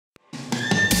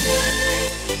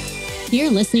You're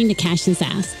listening to Cash and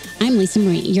Sass. I'm Lisa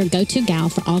Marie, your go-to gal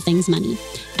for all things money.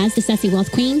 As the Sassy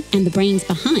Wealth Queen and the brains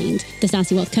behind the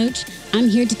Sassy Wealth Coach, I'm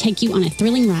here to take you on a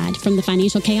thrilling ride from the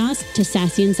financial chaos to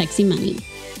sassy and sexy money.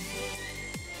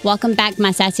 Welcome back,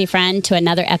 my sassy friend, to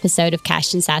another episode of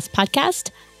Cash and Sass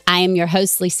podcast. I am your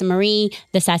host, Lisa Marie,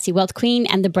 the Sassy Wealth Queen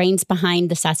and the brains behind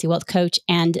the Sassy Wealth Coach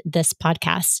and this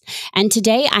podcast. And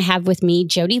today I have with me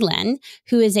Jody Lynn,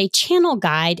 who is a channel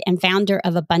guide and founder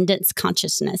of Abundance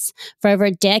Consciousness. For over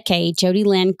a decade, Jody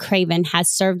Lynn Craven has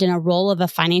served in a role of a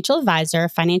financial advisor,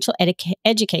 financial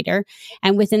educator,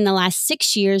 and within the last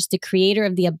 6 years, the creator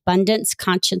of the Abundance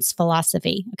Conscious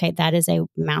philosophy. Okay, that is a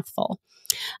mouthful.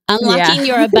 Unlocking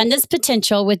your abundance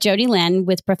potential with Jody Lynn,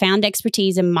 with profound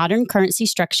expertise in modern currency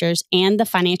structures and the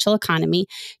financial economy,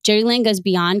 Jody Lynn goes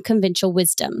beyond conventional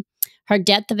wisdom. Her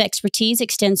depth of expertise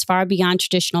extends far beyond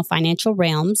traditional financial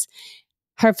realms.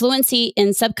 Her fluency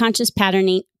in subconscious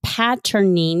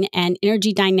patterning and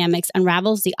energy dynamics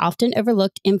unravels the often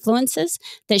overlooked influences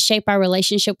that shape our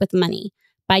relationship with money.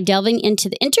 By delving into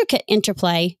the intricate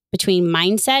interplay between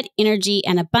mindset, energy,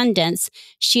 and abundance,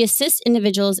 she assists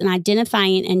individuals in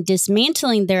identifying and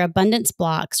dismantling their abundance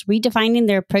blocks, redefining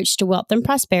their approach to wealth and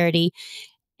prosperity,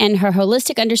 and her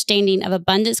holistic understanding of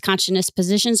abundance consciousness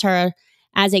positions her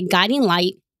as a guiding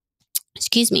light,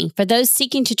 for those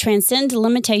seeking to transcend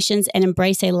limitations and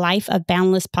embrace a life of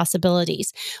boundless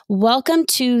possibilities. Welcome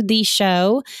to the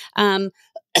show. I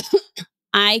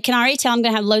can already tell I'm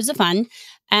going to have loads of fun.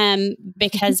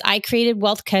 Because I created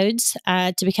wealth codes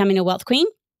to becoming a wealth queen.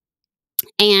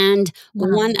 And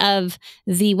one of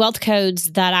the wealth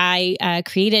codes that I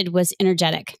created was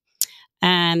energetic.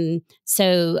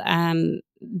 So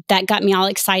that got me all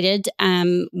excited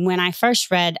when I first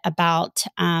read about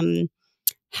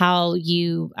how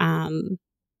you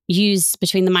use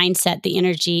between the mindset, the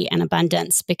energy, and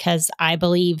abundance, because I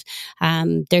believe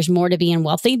there's more to being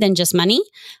wealthy than just money.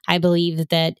 I believe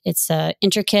that it's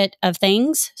intricate of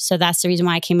things. So that's the reason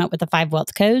why I came up with the 5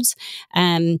 wealth codes.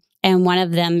 And one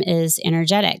of them is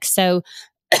energetic. So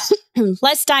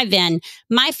let's dive in.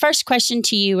 My first question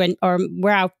to you, or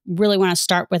where I really want to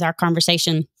start with our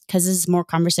conversation, because this is more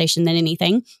conversation than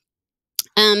anything,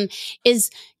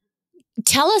 is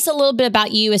tell us a little bit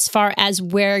about you as far as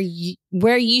where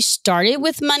you started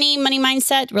with money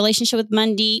mindset, relationship with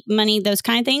money, those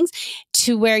kind of things,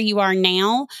 to where you are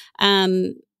now,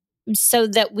 so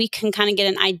that we can kind of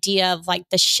get an idea of like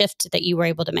the shift that you were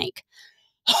able to make.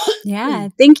 Yeah.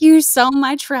 Thank you so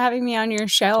much for having me on your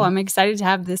show. I'm excited to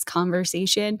have this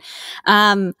conversation.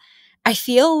 I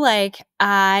feel like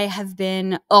I have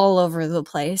been all over the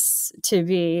place, to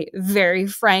be very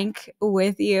frank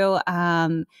with you.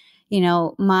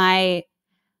 My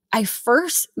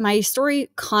story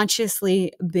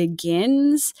consciously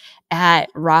begins at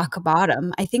rock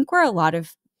bottom. I think where a lot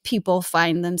of people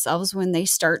find themselves when they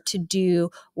start to do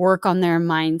work on their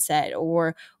mindset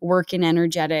or work in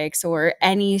energetics or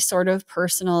any sort of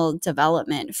personal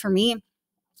development. For me,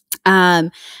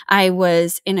 I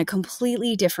was in a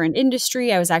completely different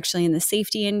industry. I was actually in the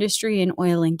safety industry in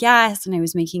oil and gas, and I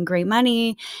was making great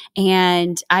money.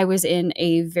 And I was in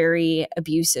a very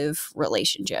abusive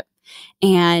relationship.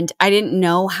 And I didn't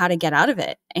know how to get out of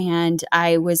it. And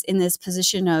I was in this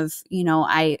position of,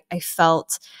 I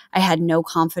felt I had no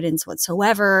confidence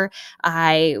whatsoever.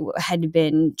 I had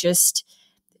been just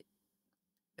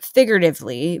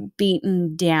figuratively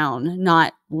beaten down,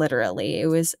 not literally. It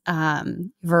was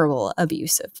verbally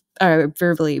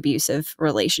abusive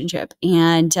relationship.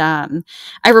 And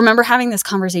I remember having this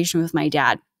conversation with my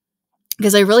dad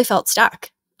because I really felt stuck.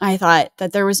 I thought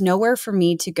that there was nowhere for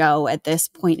me to go at this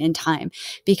point in time,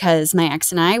 because my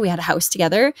ex and we had a house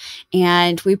together,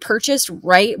 and we purchased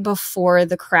right before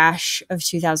the crash of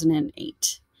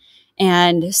 2008.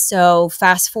 And so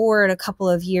fast forward a couple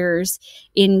of years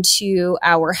into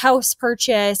our house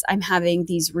purchase, I'm having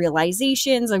these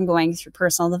realizations. I'm going through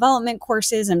personal development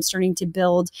courses. I'm starting to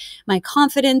build my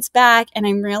confidence back, and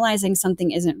I'm realizing something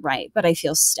isn't right, but I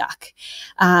feel stuck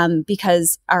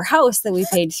because our house that we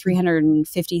paid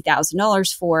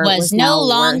 $350,000 for was no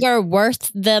longer worth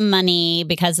the money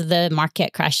because of the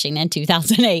market crashing in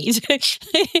 2008.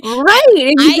 Right,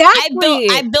 exactly.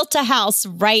 I built a house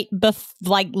right before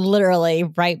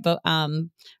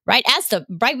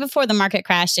the market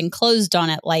crashed and closed on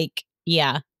it.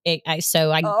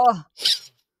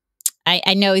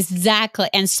 I know exactly,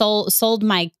 and sold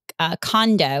my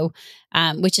condo,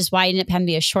 which is why I ended up having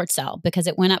to be a short sale, because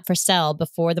it went up for sale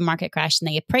before the market crashed and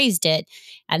they appraised it.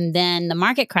 And then the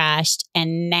market crashed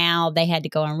and now they had to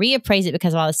go and reappraise it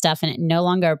because of all this stuff. And it no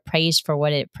longer appraised for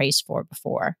what it appraised for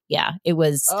before. Yeah, it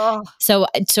was. So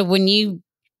when you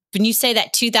when you say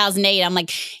that 2008, I'm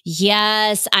like,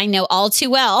 yes, I know all too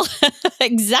well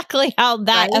exactly how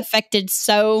that Right? affected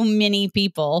so many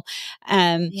people.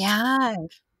 Yeah.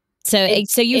 So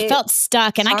you It's felt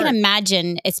stuck, and I can hard.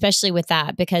 imagine, especially with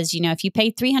that, because if you pay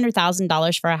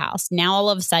 $300,000 for a house, now all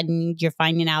of a sudden you're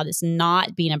finding out it's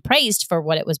not being appraised for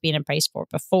what it was being appraised for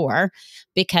before,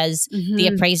 because the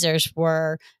Mhm. appraisers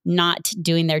were not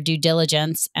doing their due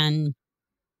diligence and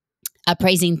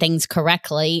appraising things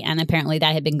correctly, and apparently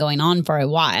that had been going on for a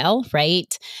while,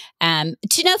 right?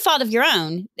 To no fault of your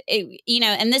own,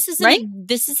 and this is Right?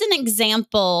 an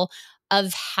example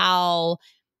of how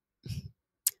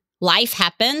life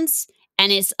happens,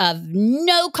 and it's of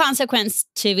no consequence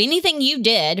to anything you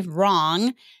did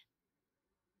wrong.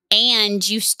 And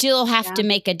you still have Yeah. to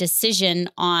make a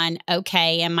decision on,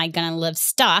 okay, am I going to live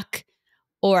stuck,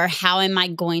 or how am I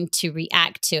going to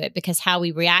react to it? Because how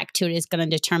we react to it is going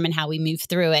to determine how we move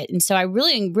through it. And so I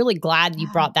really, really glad you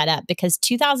Yeah. brought that up, because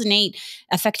 2008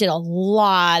 affected a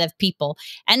lot of people.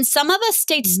 And some of us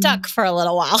stayed stuck Mhm. for a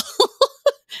little while.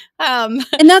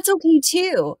 And that's okay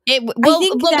too. I think Well,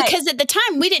 that because at the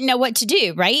time we didn't know what to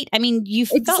do, right? I mean, you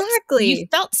exactly.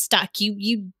 felt stuck.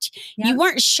 You Yeah.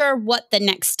 weren't sure what the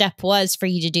next step was for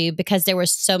you to do, because there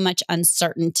was so much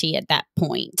uncertainty at that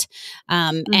point.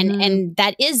 Mhm. And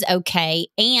that is okay.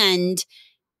 And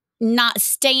not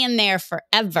staying there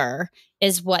forever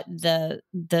is what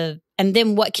and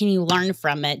then what can you learn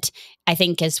from it, I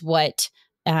think, is what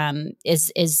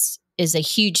is a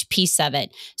huge piece of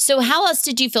it. So how else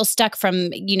did you feel stuck from,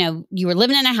 you were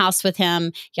living in a house with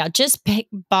him, y'all just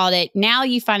bought it, now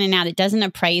you finding out it doesn't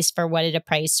appraise for what it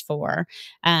appraised for.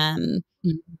 um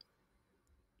Mhm.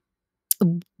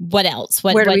 what else?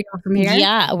 Where do we go from here?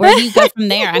 Yeah, where do you go from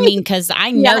there? I mean, because I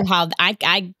Yeah. know how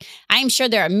I'm sure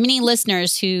there are many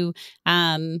listeners who,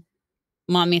 well,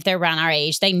 I mean, if they're around our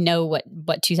age, they know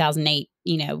what 2008,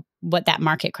 what that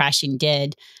market crashing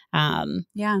did. Um,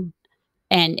 Yeah.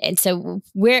 and so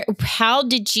how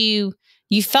did you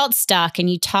felt stuck and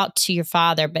you talked to your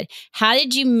father, but how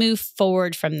did you move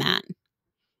forward from that?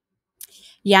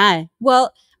 Yeah.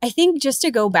 Well, I think just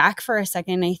to go back for a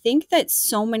second, I think that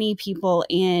so many people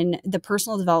in the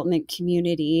personal development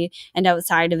community and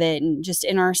outside of it, and just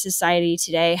in our society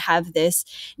today, have this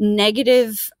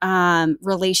negative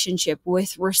relationship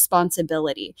with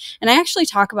responsibility. And I actually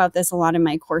talk about this a lot in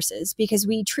my courses, because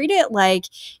we treat it like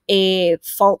a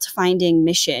fault finding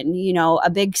mission, a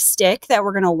big stick that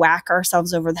we're going to whack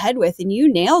ourselves over the head with. And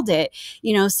you nailed it,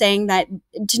 saying that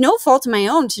to no fault of my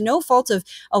own, to no fault of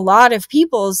a lot of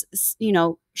people's,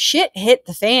 shit hit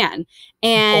the fan,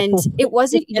 and Oh, it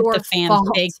wasn't hit the your fan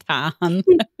big fault. time.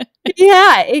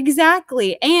 Yeah,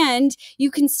 exactly. And you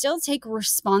can still take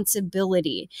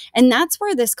responsibility. And that's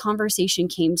where this conversation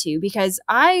came to, because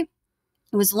I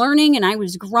was learning and I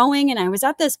was growing, and I was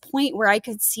at this point where I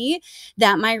could see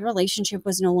that my relationship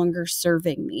was no longer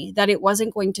serving me, that it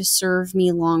wasn't going to serve me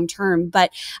long term.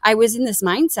 But I was in this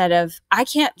mindset of, I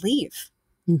can't leave.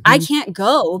 I Mhm. can't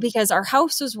go, because our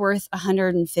house was worth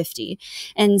 150.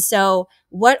 And so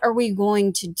what are we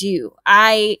going to do?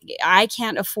 I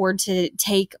can't afford to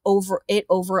take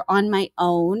over on my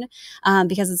own,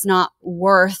 because it's not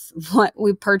worth what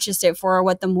we purchased it for or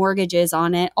what the mortgage is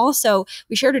on it. Also,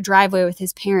 we shared a driveway with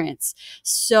his parents.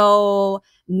 So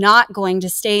not going to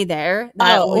stay there,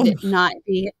 that Oh, would not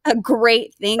be a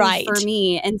great thing for right,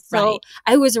 me. And so right.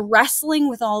 I was wrestling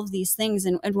with all of these things.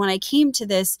 And when I came to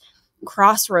this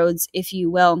crossroads, if you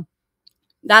will,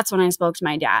 that's when I spoke to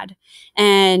my dad.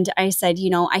 And I said,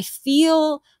 I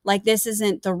feel like this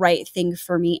isn't the right thing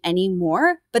for me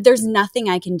anymore, but there's nothing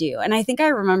I can do. And I think I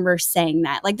remember saying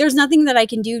that, like, there's nothing that I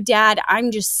can do, Dad.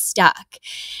 I'm just stuck.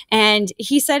 And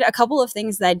he said a couple of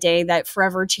things that day that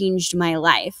forever changed my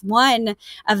life. One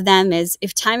of them is,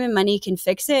 if time and money can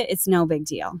fix it, it's no big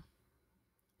deal.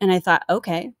 And I thought,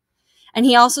 okay. And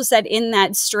he also said in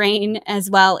that strain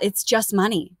as well, it's just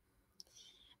money.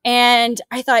 And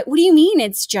I thought, what do you mean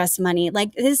it's just money?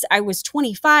 Like, this, I was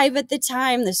 25 at the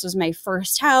time. This was my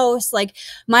first house. Like,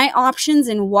 my options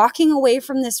in walking away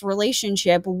from this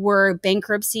relationship were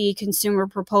bankruptcy, consumer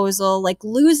proposal, like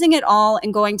losing it all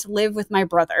and going to live with my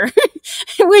brother,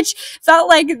 which felt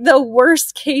like the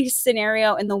worst case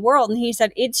scenario in the world. And he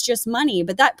said, it's just money.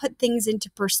 But that put things into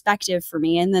perspective for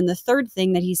me. And then the third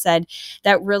thing that he said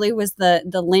that really was the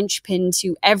linchpin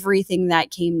to everything that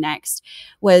came next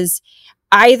was,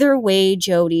 either way,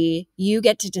 Jody, you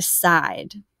get to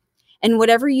decide. And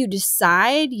whatever you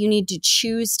decide, you need to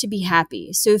choose to be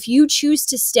happy. So if you choose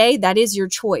to stay, that is your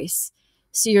choice.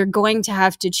 So you're going to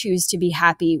have to choose to be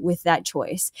happy with that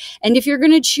choice. And if you're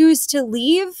going to choose to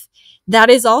leave, that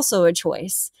is also a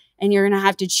choice. and you're going to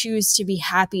have to choose to be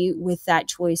happy with that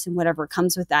choice and whatever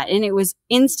comes with that. And it was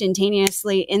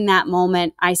instantaneously in that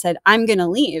moment, I said, I'm going to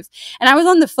leave. And I was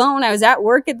on the phone. I was at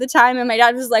work at the time, and my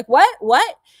dad was like, what?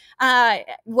 What?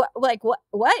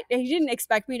 He didn't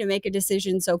expect me to make a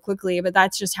decision so quickly, but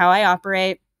that's just how I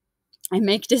operate. I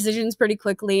make decisions pretty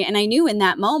quickly. And I knew in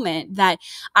that moment that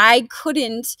I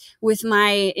couldn't, with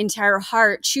my entire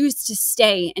heart, choose to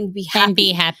stay and be happy. And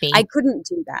be happy. I couldn't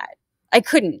do that. I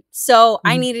couldn't. So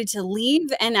I needed to leave,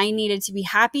 and I needed to be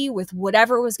happy with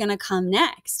whatever was going to come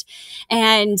next.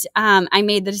 And I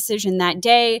made the decision that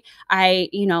day.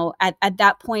 At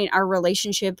that point, our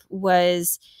relationship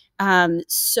was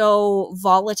so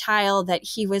volatile that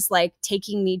he was like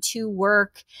taking me to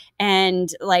work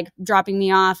and like dropping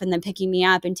me off and then picking me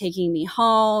up and taking me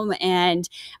home. And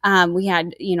we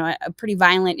had, a pretty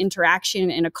violent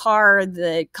interaction in a car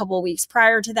the couple of weeks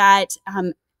prior to that.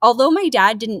 Although my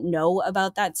dad didn't know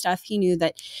about that stuff, he knew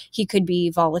that he could be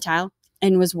volatile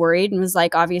and was worried and was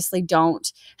like, obviously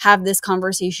don't have this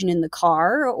conversation in the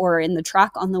car or in the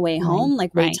truck on the way home.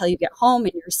 Like wait till you get home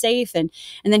and you're safe. And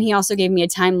then he also gave me a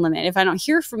time limit. If I don't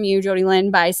hear from you,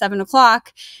 Jodielynn, by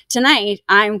 7:00 tonight,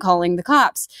 I'm calling the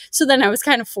cops. So then I was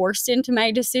kind of forced into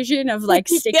my decision of like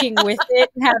sticking with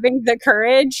it and having the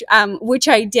courage, which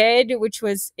I did, it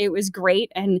was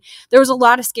great. And there was a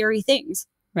lot of scary things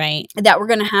that were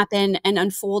going to happen and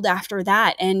unfold after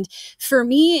that. And for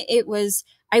me,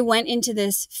 I went into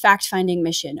this fact-finding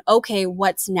mission. Okay,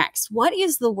 what's next? What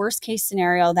is the worst case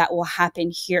scenario that will happen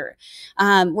here?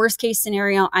 Worst case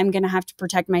scenario, I'm going to have to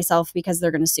protect myself because they're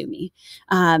going to sue me.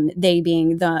 They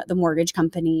being the mortgage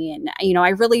company. And, I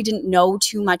really didn't know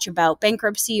too much about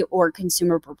bankruptcy or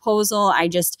consumer proposal.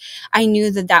 I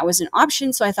knew that was an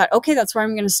option. So I thought, okay, that's where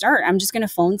I'm going to start. I'm just going to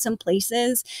phone some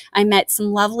places. I met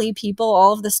some lovely people.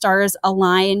 All of the stars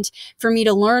aligned for me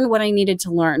to learn what I needed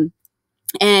to learn.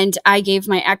 And I gave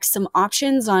my ex some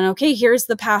options on, okay, here's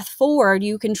the path forward.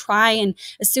 You can try and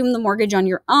assume the mortgage on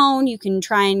your own. You can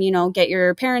try and, get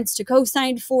your parents to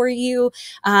co-sign for you.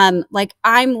 I'm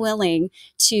willing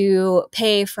to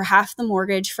pay for half the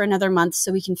mortgage for another month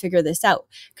so we can figure this out.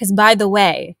 Because by the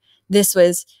way, this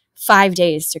was 5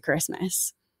 days to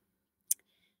Christmas.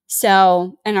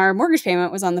 So, and our mortgage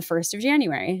payment was on the 1st of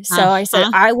January. So I said,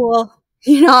 I will...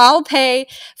 I'll pay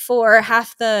for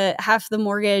half the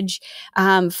mortgage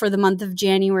for the month of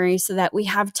January so that we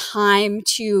have time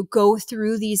to go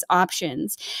through these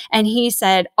options. And he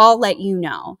said, I'll let you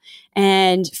know.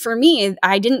 And for me,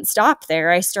 I didn't stop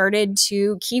there. I started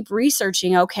to keep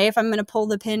researching, okay, if I'm going to pull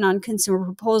the pin on consumer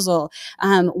proposal,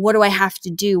 what do I have to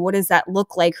do? What does that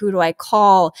look like? Who do I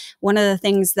call? One of the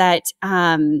things that,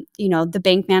 the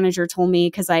bank manager told me,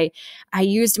 because I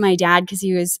used my dad because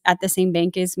he was at the same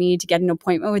bank as me to get an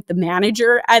appointment with the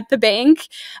manager at the bank.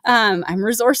 I'm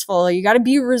resourceful. You got to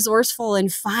be resourceful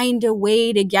and find a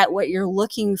way to get what you're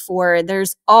looking for.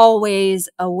 There's always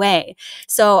a way.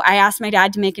 So I asked my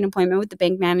dad to make an appointment with the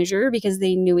bank manager because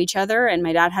they knew each other, and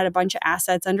my dad had a bunch of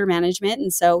assets under management,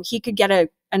 and so he could get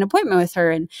an appointment with her.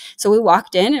 And so we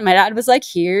walked in, and my dad was like,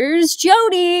 here's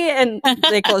Jody, and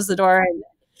they closed the door,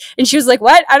 and she was like,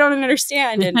 what? I don't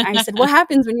understand. And I said, what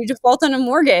happens when you default on a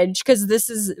mortgage? Because this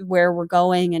is where we're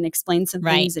going, and explain some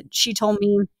things that she told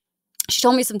me. She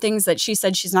told me some things that she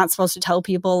said she's not supposed to tell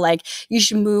people, like you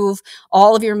should move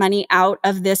all of your money out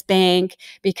of this bank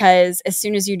because as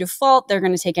soon as you default, they're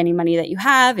going to take any money that you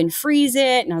have and freeze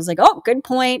it. And I was like, oh, good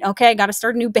point. Okay, I got to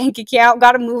start a new bank account,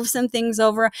 got to move some things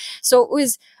over. So it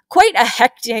was quite a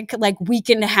hectic week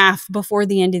and a half before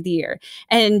the end of the year.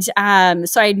 And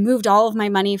so I had moved all of my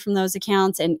money from those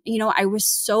accounts. And, I was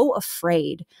so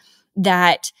afraid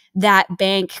that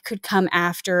bank could come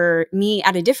after me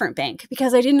at a different bank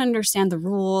because I didn't understand the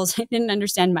rules. I didn't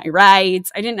understand my rights.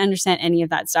 I didn't understand any of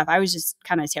that stuff. I was just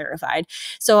kind of terrified.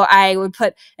 So I would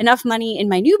put enough money in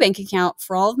my new bank account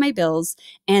for all of my bills,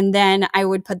 and then I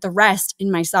would put the rest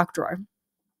in my sock drawer.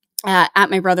 At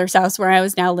my brother's house where I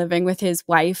was now living with his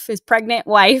wife, his pregnant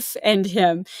wife, and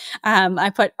him.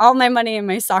 I put all my money in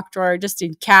my sock drawer just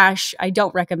in cash. I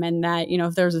don't recommend that.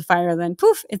 If there's a fire, then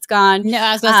poof, it's gone. No,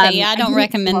 I was going to say, I don't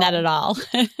recommend that at all.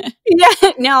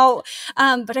 Yeah, no.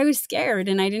 But I was scared,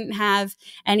 and I didn't have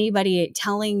anybody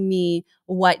telling me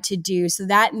what to do. So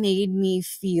that made me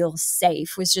feel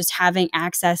safe, was just having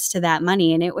access to that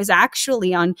money. And it was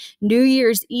actually on New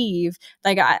Year's Eve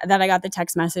that I got the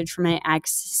text message from my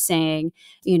ex saying,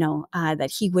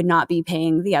 that he would not be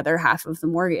paying the other half of the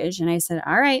mortgage. And I said,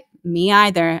 all right, me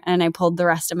either. And I pulled the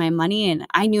rest of my money, and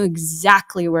I knew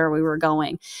exactly where we were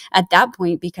going at that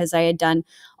point because I had done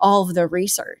all of the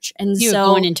research. And you were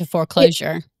going into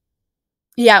foreclosure.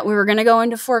 Yeah, we were going to go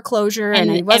into foreclosure,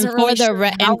 and I wasn't really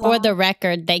sure how for the long.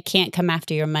 record, they can't come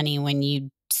after your money when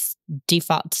you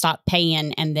default, stop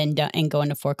paying, and then go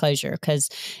into foreclosure. Because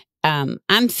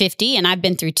I'm 50 and I've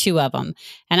been through 2 of them,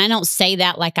 and I don't say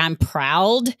that like I'm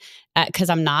proud, because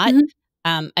I'm not.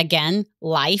 Mhm. Again,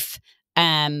 life,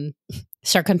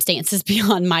 circumstances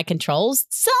beyond my controls.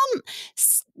 Some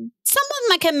of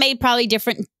them I can made probably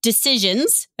different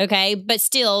decisions, okay, but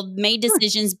still made Sure.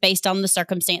 decisions based on the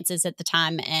circumstances at the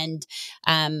time. And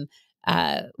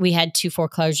we had 2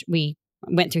 foreclosures. We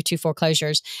went through 2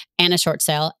 foreclosures and a short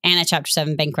sale and a Chapter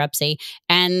 7 bankruptcy,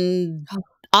 and Oh,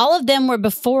 all of them were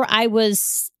before I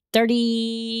was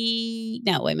 30.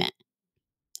 No, wait a minute.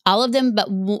 All of them, but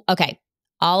okay,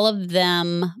 all of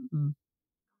them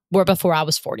were before I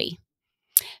was 40.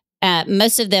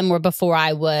 Most of them were before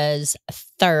I was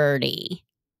 30.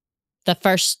 The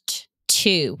first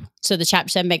 2. So the Chapter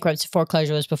 7 bankruptcy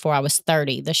foreclosure was before I was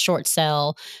 30. The short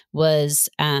sale was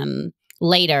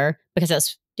later, because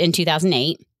that's in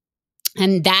 2008.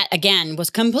 And that, again, was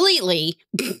completely,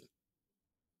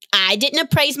 I didn't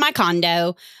appraise my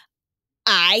condo.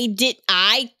 I did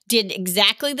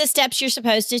exactly the steps you're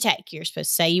supposed to take. You're supposed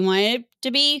to say you want it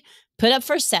to be put up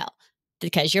for sale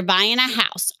because you're buying a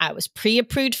house. I was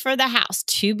pre-approved for the house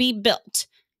to be built.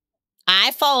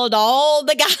 I followed all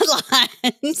the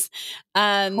guidelines.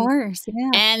 of course,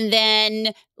 yeah. And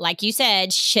then, like you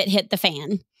said, shit hit the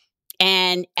fan.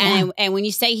 And Yeah. when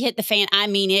you say hit the fan, I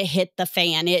mean it hit the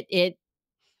fan.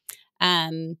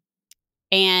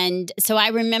 And so I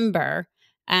remember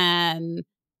going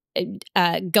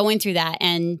through that,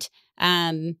 and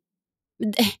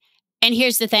and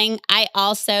here's the thing. I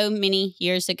also, many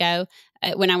years ago,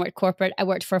 when I worked corporate, I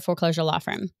worked for a foreclosure law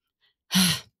firm.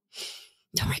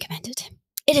 Don't recommend it.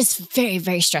 It is very,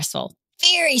 very stressful.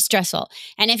 Very stressful.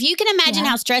 And if you can imagine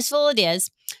how stressful it is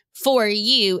for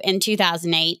you in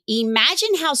 2008,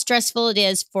 imagine how stressful it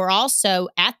is for also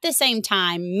at the same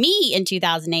time me in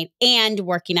 2008 and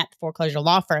working at the foreclosure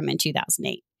law firm in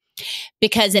 2008.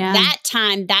 Because at that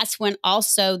time, that's when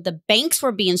also the banks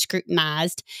were being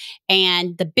scrutinized,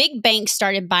 and the big banks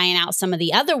started buying out some of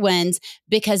the other ones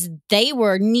because they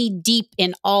were knee deep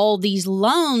in all these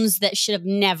loans that should have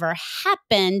never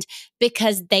happened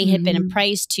because they had been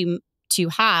appraised too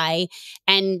high,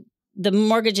 and the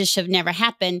mortgages should have never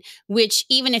happened, which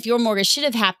even if your mortgage should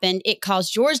have happened, it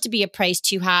caused yours to be appraised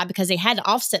too high because they had to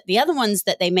offset the other ones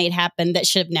that they made happen that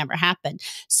should have never happened.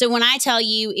 So when I tell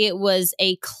you it was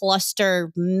a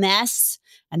cluster mess,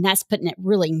 and that's putting it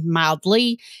really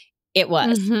mildly, it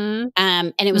was.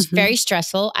 And it was very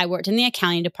stressful. I worked in the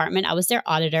accounting department. I was their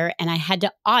auditor, and I had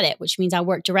to audit, which means I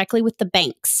worked directly with the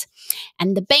banks.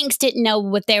 And the banks didn't know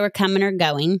what they were coming or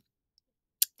going.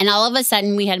 And all of a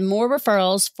sudden, we had more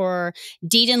referrals for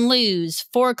deed and liens,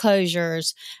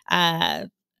 foreclosures. What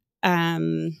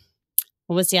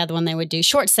was the other one they would do?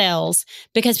 Short sales,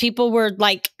 because people were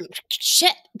like,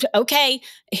 "Shit, okay,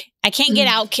 I can't get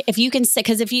out." If you can,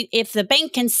 because if the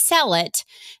bank can sell it,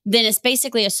 then it's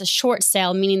basically a short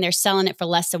sale, meaning they're selling it for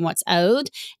less than what's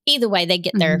owed. Either way, they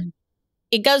get their.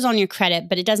 It goes on your credit,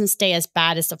 but it doesn't stay as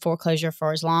bad as the foreclosure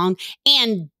for as long,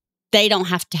 and they don't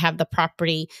have to have the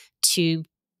property to.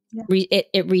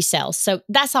 It resells. So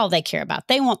that's all they care about.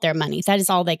 They want their money. That is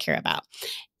all they care about.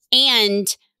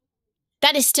 And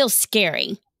that is still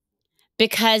scary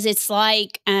because it's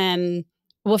like,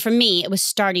 well, for me, it was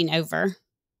starting over.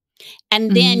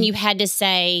 And then you had to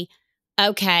say,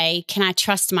 okay, can I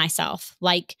trust myself?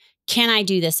 Like, can I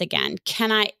do this again?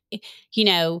 Can I,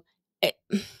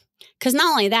 because not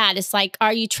only that, it's like,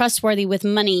 are you trustworthy with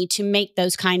money to make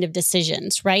those kind of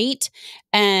decisions, right?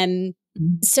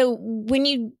 So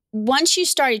once you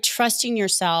started trusting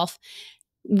yourself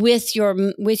with your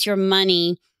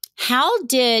money, how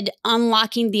did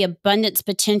unlocking the abundance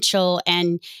potential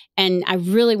and I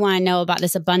really want to know about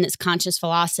this abundance conscious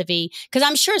philosophy, because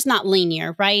I'm sure it's not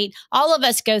linear, right? All of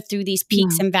us go through these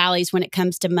peaks and valleys when it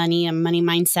comes to money and money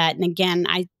mindset. And again,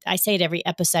 I say it every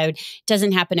episode, it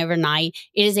doesn't happen overnight.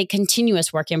 It is a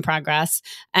continuous work in progress.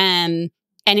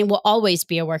 And it will always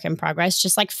be a work in progress,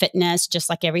 just like fitness, just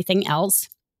like everything else.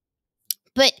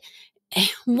 But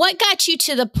what got you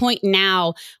to the point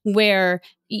now where,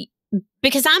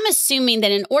 because I'm assuming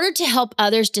that in order to help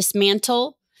others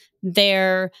dismantle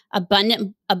their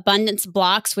abundance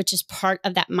blocks, which is part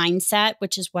of that mindset,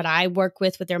 which is what I work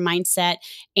with their mindset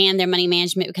and their money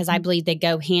management, because I believe they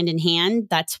go hand in hand.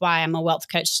 That's why I'm a wealth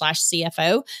coach /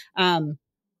 CFO,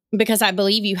 because I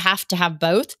believe you have to have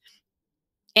both.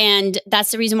 And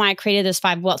that's the reason why I created those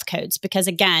 5 wealth codes, because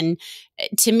again,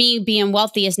 to me, being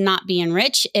wealthy is not being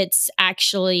rich. It's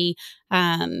actually,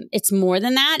 it's more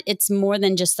than that. It's more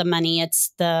than just the money.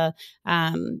 It's the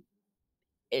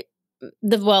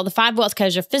 5 wealth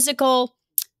codes are physical.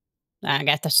 I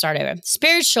got to start over.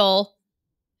 Spiritual,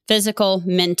 physical,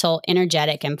 mental,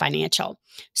 energetic, and financial.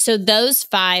 So those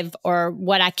 5 are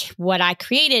what I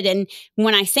created. And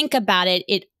when I think about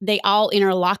it, they all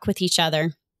interlock with each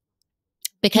other,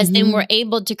 because then we're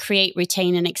able to create,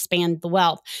 retain, and expand the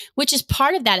wealth, which is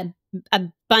part of that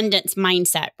abundance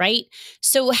mindset, right?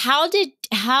 So how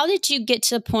did you get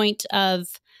to the point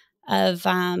of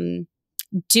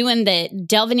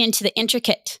delving into the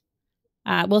intricate?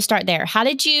 We'll start there. How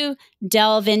did you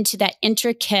delve into that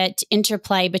intricate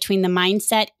interplay between the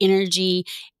mindset, energy,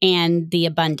 and the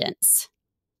abundance?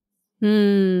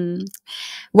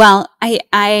 Well,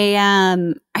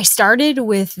 I started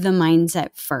with the mindset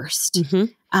first.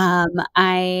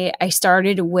 I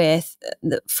started with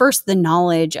the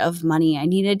knowledge of money. I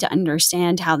needed to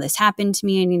understand how this happened to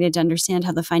me. I needed to understand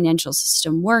how the financial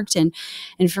system worked. And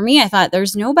for me, I thought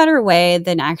there's no better way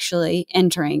than actually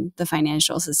entering the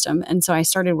financial system. And so I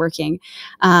started working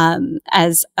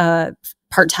as a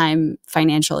part-time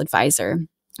financial advisor,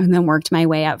 and then worked my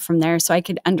way up from there so I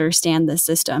could understand the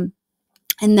system.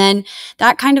 And then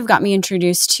that kind of got me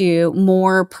introduced to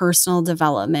more personal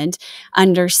development,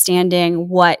 understanding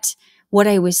what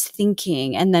I was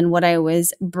thinking and then what I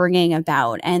was bringing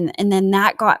about. And then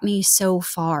that got me so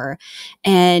far.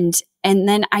 And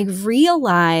then I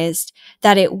realized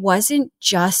that it wasn't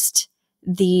just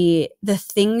the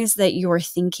things that you're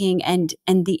thinking and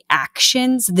the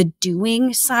actions, the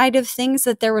doing side of things,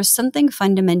 that there was something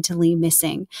fundamentally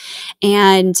missing.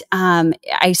 And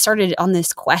I started on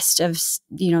this quest of,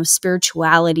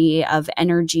 spirituality, of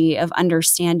energy, of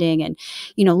understanding. And,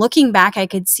 looking back, I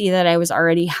could see that I was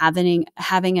already having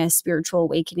a spiritual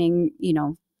awakening,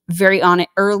 very on it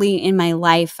early in my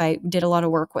life. I did a lot of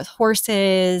work with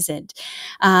horses, and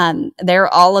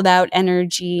they're all about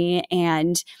energy.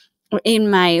 And in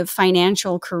my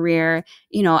financial career,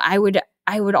 I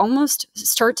would almost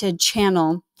start to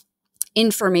channel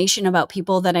information about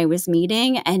people that I was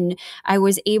meeting, and I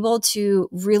was able to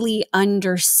really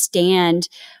understand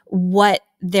what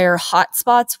their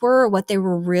hotspots were, what they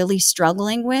were really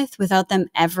struggling with, without them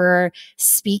ever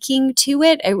speaking to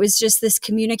it. It was just this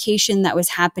communication that was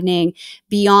happening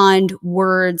beyond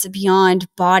words, beyond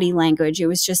body language. It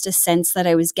was just a sense that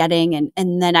I was getting,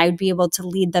 and then I would be able to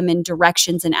lead them in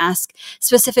directions and ask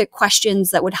specific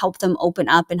questions that would help them open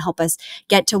up and help us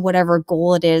get to whatever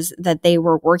goal it is that they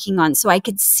were working on. So I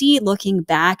could see, looking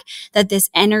back, that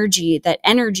that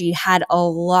energy had a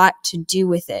lot to do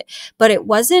with it. But it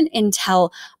wasn't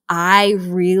until I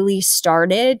really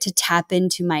started to tap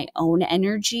into my own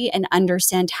energy and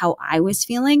understand how I was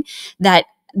feeling that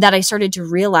I started to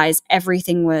realize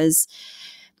everything was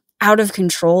out of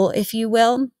control, if you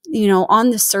will. On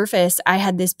the surface, I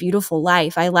had this beautiful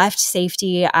life. I left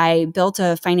safety. I built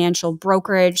a financial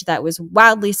brokerage that was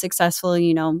wildly successful,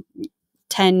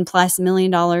 $10+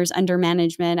 million under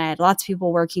management. I had lots of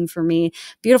people working for me,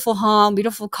 beautiful home,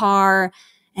 beautiful car,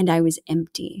 and I was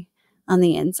empty on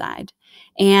the inside.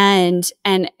 And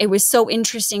it was so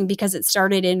interesting because it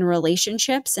started in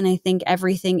relationships, and I think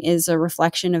everything is a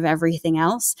reflection of everything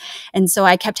else. And so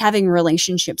I kept having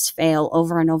relationships fail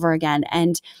over and over again,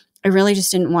 and I really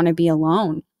just didn't want to be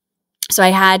alone. So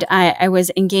I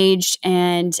was engaged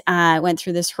and went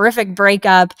through this horrific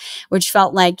breakup, which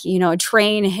felt like, a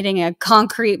train hitting a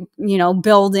concrete,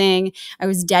 building. I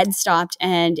was dead stopped.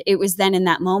 And it was then in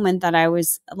that moment that I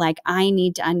was like, I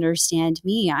need to understand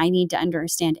me. I need to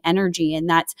understand energy. And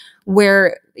that's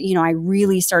where, I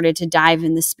really started to dive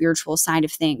in the spiritual side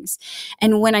of things.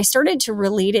 And when I started to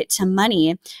relate it to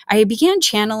money, I began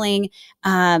channeling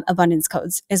abundance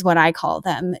codes, is what I call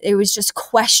them. It was just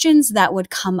questions that would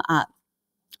come up.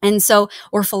 And so,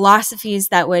 or philosophies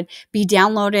that would be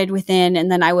downloaded within,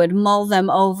 and then I would mull them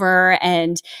over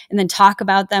and then talk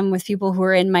about them with people who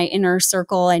are in my inner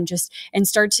circle, and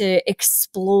start to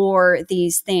explore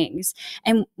these things.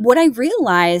 And what I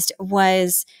realized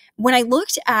was, when I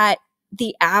looked at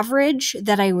the average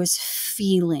that I was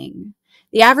feeling,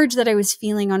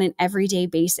 on an everyday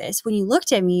basis, when you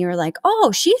looked at me, you're like,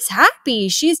 oh, she's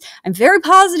happy. I'm very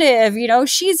positive.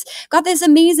 She's got this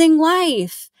amazing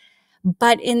life.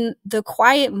 But in the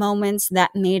quiet moments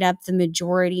that made up the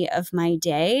majority of my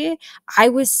day, I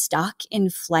was stuck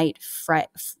in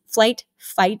flight,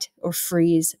 fight, or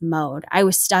freeze mode. I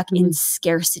was stuck in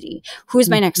scarcity. Who's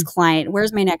my next client?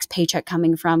 Where's my next paycheck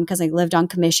coming from? Because I lived on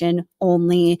commission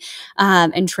only,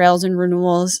 and trails and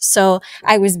renewals. So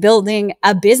I was building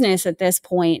a business at this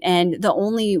point, and the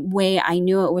only way I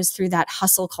knew it was through that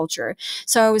hustle culture.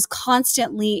 So I was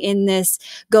constantly in this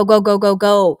go, go, go, go,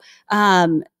 go,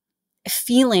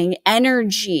 feeling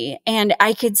energy. And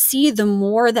I could see the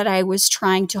more that I was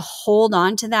trying to hold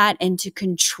on to that and to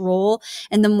control,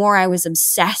 and the more I was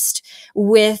obsessed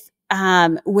with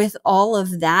all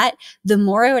of that, the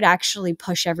more I would actually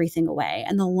push everything away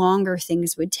and the longer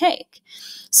things would take.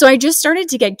 So I just started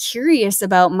to get curious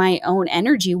about my own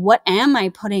energy. What am I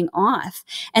putting off?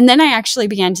 And then I actually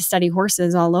began to study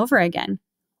horses all over again.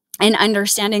 And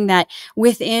understanding that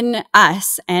within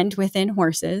us and within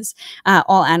horses,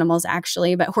 all animals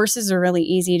actually, but horses are really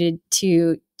easy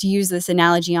to use this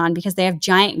analogy on because they have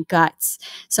giant guts.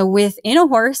 So within a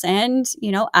horse and,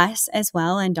 us as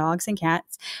well, and dogs and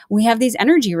cats, we have these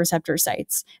energy receptor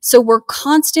sites. So we're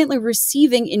constantly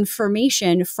receiving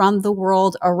information from the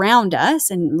world around us.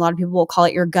 And a lot of people will call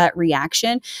it your gut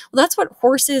reaction. Well, that's what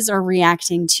horses are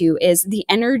reacting to, is the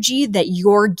energy that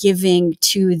you're giving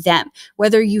to them,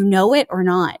 whether you know it or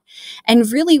not.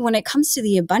 And really, when it comes to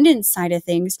the abundance side of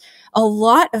things, a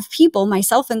lot of people,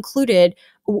 myself included,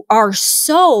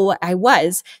 I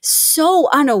was so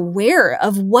unaware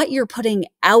of what you're putting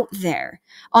out there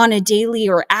on a daily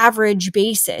or average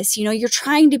basis. You're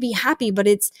trying to be happy, but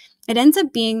it ends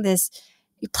up being this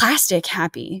plastic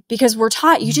happy, because we're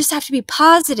taught you just have to be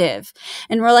positive.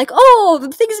 And we're like, oh, the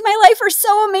things in my life are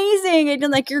so amazing.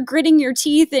 And like you're gritting your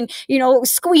teeth and,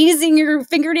 squeezing your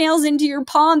fingernails into your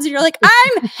palms. And you're like,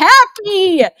 I'm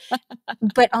happy.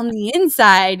 But on the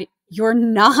inside, you're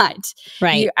not.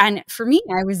 Right. And for me,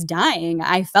 I was dying.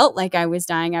 I felt like I was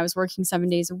dying. I was working 7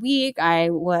 days a week. I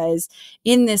was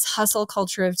in this hustle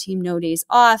culture of team no days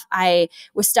off. I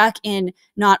was stuck in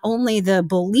not only the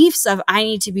beliefs of I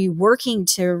need to be working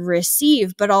to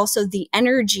receive, but also the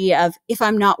energy of if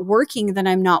I'm not working, then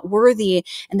I'm not worthy,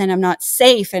 and then I'm not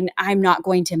safe, and I'm not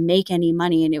going to make any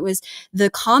money. And it was the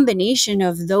combination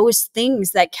of those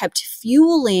things that kept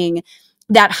fueling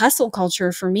that hustle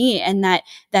culture for me, and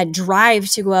that drive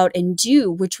to go out and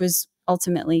do, which was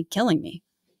ultimately killing me.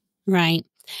 Right.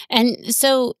 And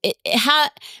so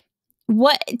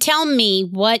tell me,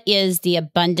 what is the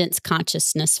abundance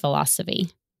consciousness philosophy?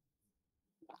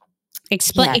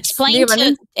 Explain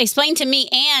to me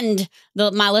and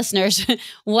my listeners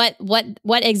what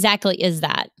exactly is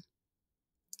that?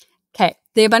 Okay.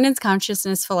 The abundance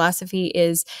consciousness philosophy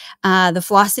is the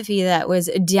philosophy that was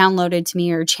downloaded to me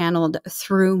or channeled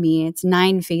through me. It's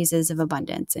 9 phases of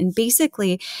abundance. And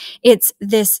basically, it's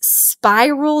this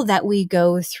spiral that we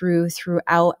go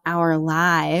throughout our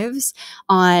lives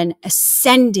on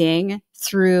ascending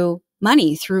through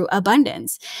money, through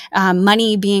abundance,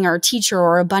 money being our teacher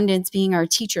or abundance being our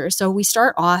teacher. So we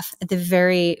start off at the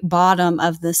very bottom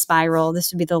of the spiral.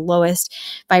 This would be the lowest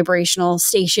vibrational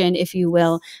station, if you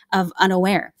will, of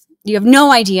unaware. You have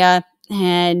no idea,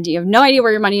 and you have no idea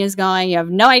where your money is going. You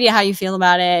have no idea how you feel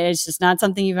about it. It's just not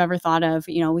something you've ever thought of.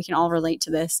 We can all relate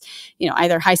to this,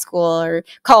 either high school or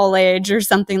college or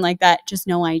something like that. Just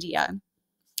no idea.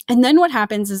 And then what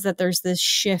happens is that there's this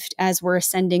shift as we're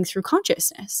ascending through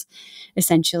consciousness,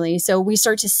 essentially. So we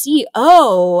start to see,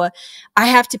 oh, I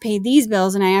have to pay these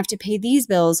bills and I have to pay these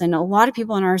bills. And a lot of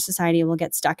people in our society will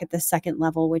get stuck at the second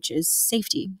level, which is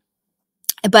safety.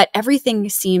 But everything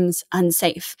seems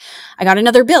unsafe. I got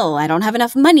another bill. I don't have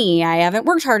enough money. I haven't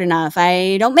worked hard enough.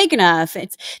 I don't make enough.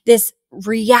 It's this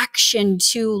reaction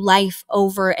to life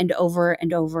over and over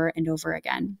and over and over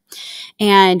again.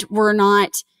 And we're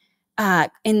not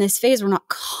in this phase, we're not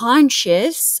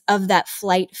conscious of that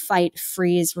flight, fight,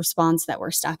 freeze response that we're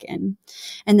stuck in.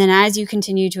 And then as you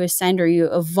continue to ascend or you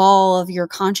evolve your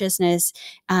consciousness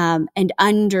and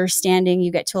understanding,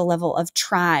 you get to a level of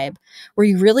tribe where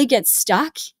you really get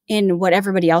stuck in what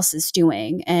everybody else is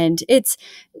doing. And it's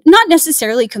not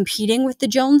necessarily competing with the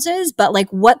Joneses, but like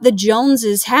what the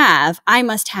Joneses have, I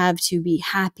must have to be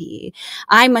happy.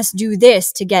 I must do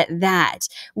this to get that.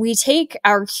 We take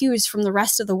our cues from the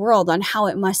rest of the world on how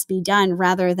it must be done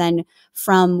rather than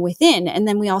from within. And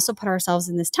then we also put ourselves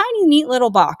in this tiny, neat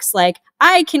little box. Like,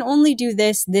 I can only do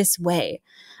this way.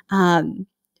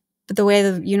 But the way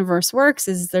the universe works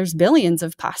is there's billions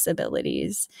of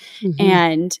possibilities. Mm-hmm.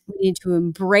 And we need to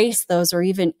embrace those, or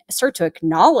even start to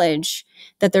acknowledge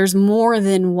that there's more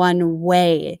than one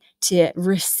way to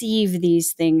receive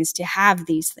these things, to have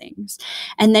these things.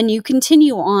 And then you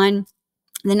continue on.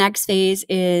 The next phase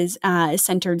is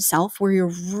centered self, where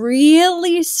you're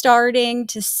really starting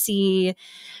to see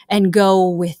and go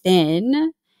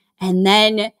within And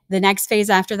then the next phase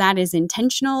after that is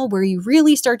intentional, where you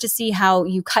really start to see how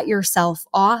you cut yourself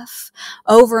off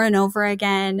over and over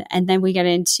again. And then we get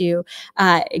into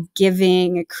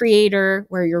giving, creator,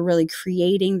 where you're really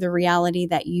creating the reality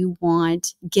that you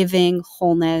want, giving,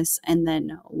 wholeness, and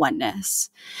then oneness.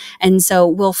 And so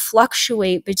we'll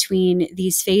fluctuate between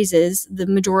these phases. The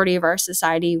majority of our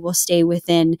society will stay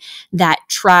within that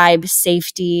tribe,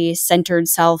 safety, centered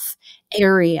self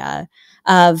area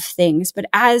of things. But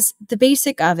as the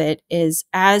basic of it is,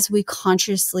 as we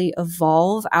consciously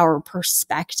evolve our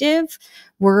perspective,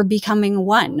 we're becoming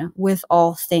one with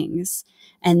all things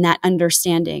and that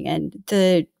understanding. And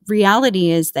the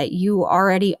reality is that you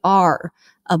already are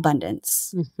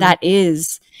abundance. Mm-hmm. That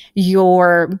is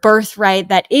your birthright.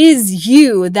 That is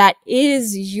you. That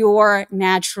is your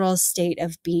natural state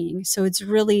of being. So it's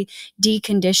really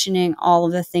deconditioning all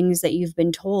of the things that you've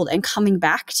been told and coming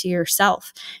back to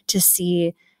yourself to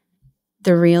see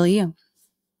the real you.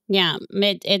 Yeah,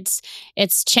 it's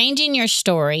changing your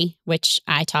story, which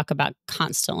I talk about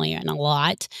constantly and a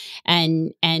lot,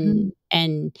 and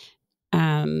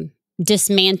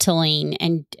dismantling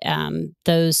and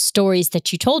those stories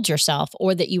that you told yourself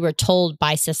or that you were told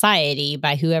by society,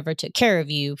 by whoever took care of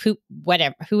you,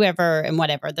 whoever and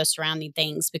whatever the surrounding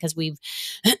things, because we've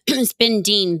it's been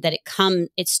deemed that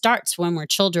it starts when we're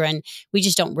children. We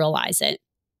just don't realize it.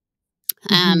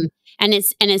 Mm-hmm. And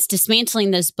it's dismantling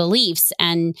those beliefs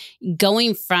and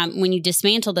going from when you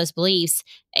dismantle those beliefs.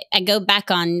 I go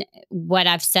back on what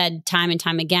I've said time and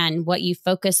time again: what you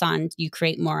focus on, you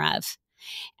create more of.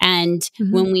 And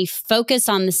when we focus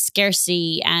on the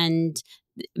scarcity and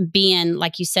being,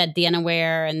 like you said, the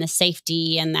unaware and the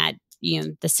safety and that,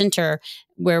 the center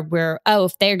where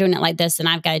if they're doing it like this, then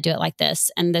I've got to do it like this.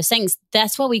 And those things,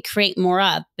 that's what we create more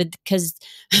of, because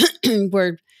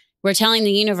we're telling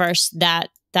the universe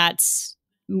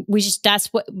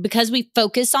because we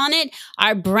focus on it,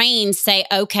 our brains say,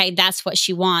 okay, that's what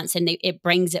she wants. And it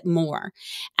brings it more.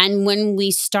 And when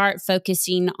we start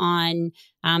focusing on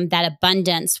that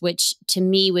abundance, which to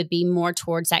me would be more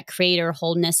towards that creator,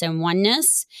 wholeness, and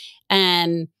oneness,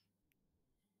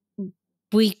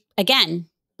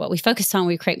 what we focus on,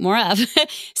 we create more of.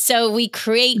 So we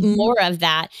create more of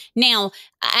that. Now,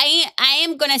 I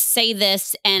am going to say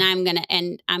this, and I'm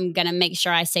going to make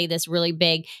sure I say this really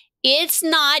big. It's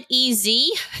not easy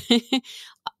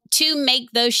to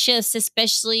make those shifts,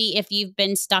 especially if you've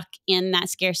been stuck in that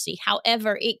scarcity.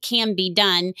 However, it can be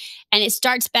done. And it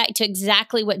starts back to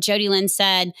exactly what Jody Lynn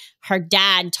said her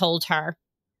dad told her,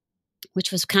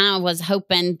 which was was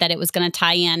hoping that it was going to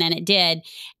tie in, and it did.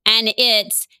 And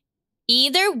it's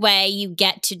either way, you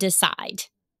get to decide.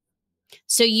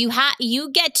 So you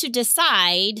get to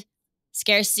decide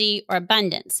scarcity or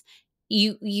abundance.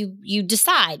 You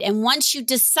decide. And once you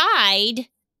decide,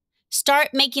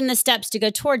 start making the steps to go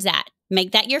towards that.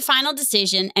 Make that your final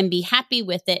decision and be happy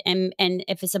with it. And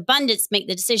if it's abundance, make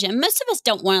the decision. Most of us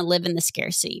don't want to live in the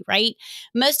scarcity, right?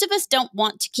 Most of us don't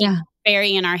want to keep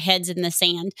burying our heads in the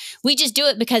sand. We just do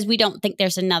it because we don't think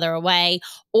there's another way,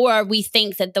 or we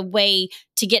think that the way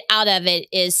to get out of it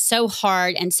is so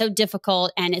hard and so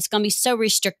difficult, and it's going to be so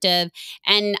restrictive.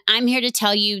 And I'm here to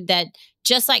tell you that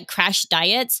just like crash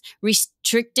diets,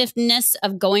 restrictiveness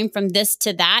of going from this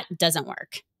to that doesn't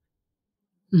work.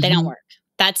 They don't work.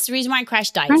 That's the reason why crash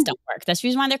diets don't work. That's the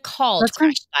reason why they're called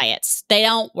crash diets. They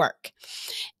don't work.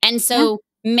 And so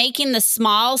making the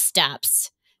small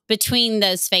steps between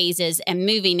those phases and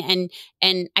moving, and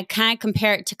I kind of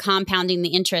compare it to compounding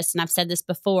the interest. And I've said this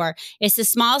before. It's the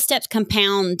small steps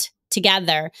compound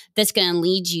together that's going to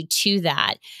lead you to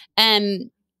that.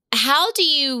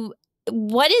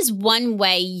 What is one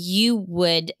way you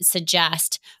would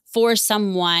suggest for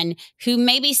someone who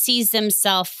maybe sees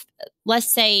themselves,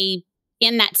 let's say,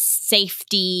 in that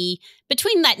safety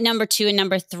between that number 2 and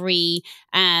number 3,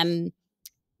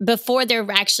 before they're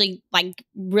actually like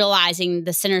realizing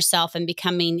the center self and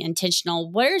becoming intentional?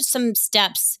 What are some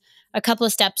steps, a couple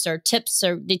of steps or tips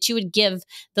or that you would give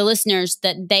the listeners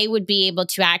that they would be able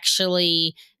to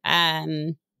actually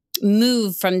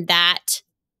move from that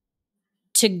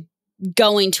to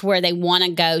going to where they want to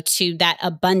go, to that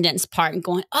abundance part, and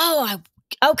going,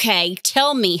 okay,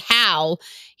 tell me how,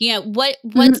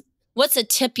 what's a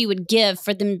tip you would give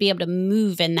for them to be able to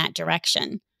move in that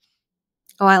direction?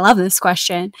 Oh, I love this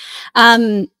question.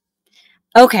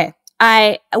 Okay.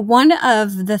 One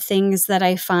of the things that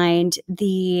I find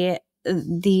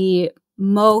the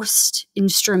most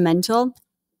instrumental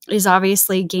is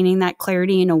obviously gaining that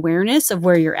clarity and awareness of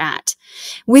where you're at.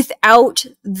 without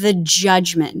the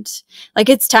judgment. Like,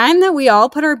 it's time that we all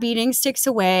put our beating sticks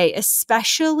away,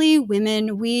 especially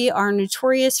women. We are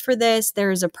notorious for this.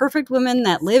 There is a perfect woman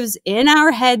that lives in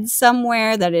our heads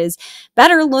somewhere that is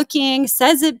better looking,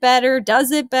 says it better,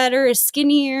 does it better, is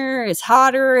skinnier, is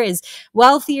hotter, is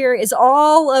wealthier, is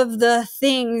all of the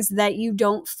things that you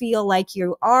don't feel like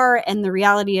you are. And the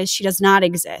reality is she does not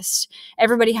exist.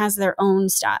 Everybody has their own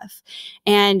stuff.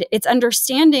 And it's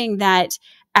understanding that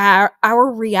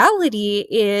our reality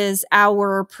is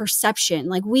our perception.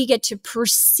 Like, we get to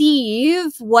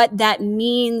perceive what that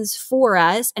means for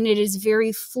us, and it is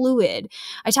very fluid.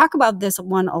 I talk about this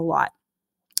one a lot.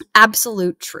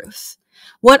 Absolute truth.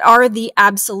 What are the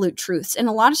absolute truths? And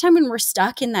a lot of time when we're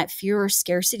stuck in that fear or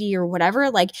scarcity or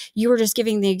whatever, like you were just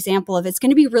giving the example of, it's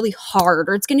going to be really hard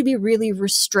or it's going to be really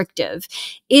restrictive.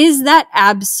 Is that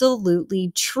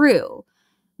absolutely true?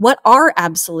 What are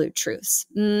absolute truths?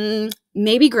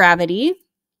 Maybe gravity.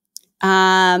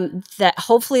 That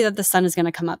hopefully that the sun is going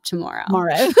to come up tomorrow.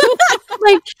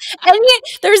 Like,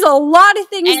 there's a lot of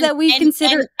things that we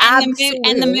consider absolute.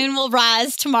 And the moon will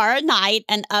rise tomorrow night.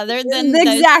 And other than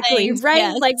exactly those things, right,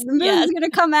 yes, like the moon's going to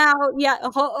come out,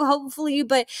 hopefully.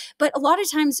 But a lot of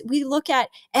times we look at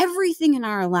everything in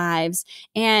our lives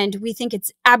and we think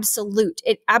it's absolute.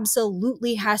 It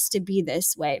absolutely has to be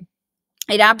this way.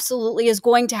 It absolutely is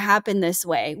going to happen this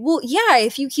way. Well, yeah,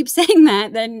 if you keep saying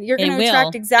that, then you're going to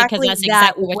attract exactly because that's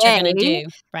that exactly what way. you're going to do,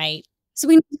 right? So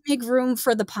we need to make room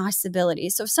for the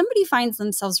possibilities. So if somebody finds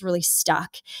themselves really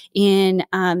stuck in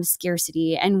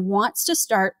scarcity and wants to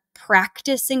start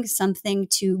practicing something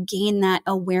to gain that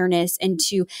awareness and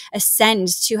to ascend,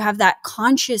 to have that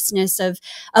consciousness of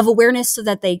awareness so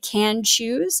that they can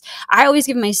choose, I always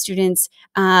give my students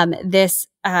this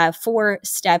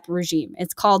 4-step regime.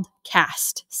 It's called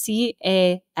CASTE,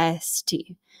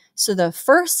 C-A-S-T. So the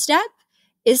first step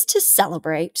is to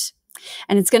celebrate.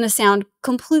 And it's going to sound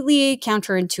completely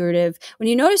counterintuitive. When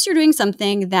you notice you're doing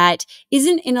something that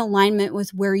isn't in alignment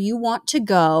with where you want to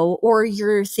go, or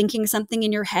you're thinking something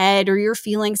in your head, or you're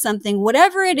feeling something,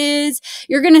 whatever it is,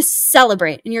 you're going to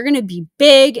celebrate, and you're going to be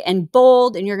big and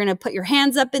bold, and you're going to put your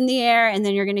hands up in the air, and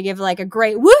then you're going to give like a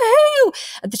great woohoo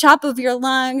at the top of your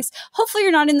lungs. Hopefully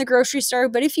you're not in the grocery store,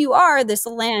 but if you are, this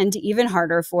will land even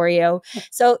harder for you.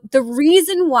 So the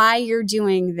reason why you're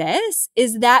doing this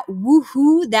is that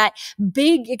woohoo, that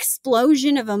big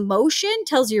explosion of emotion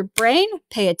tells your brain,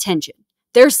 pay attention.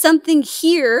 There's something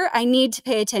here I need to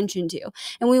pay attention to.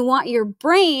 And we want your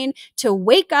brain to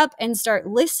wake up and start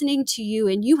listening to you,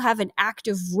 and you have an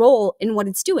active role in what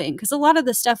it's doing. Because a lot of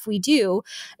the stuff we do,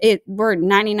 we're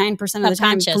 99% of the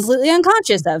time completely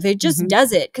unconscious of. It just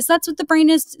does it because that's what the brain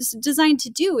is designed to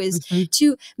do, is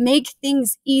to make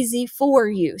things easy for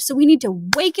you. So we need to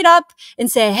wake it up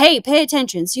and say, hey, pay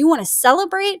attention. So you want to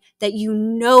celebrate that you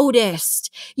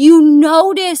noticed. You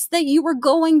noticed that you were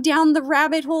going down the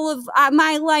rabbit hole of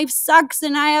my life sucks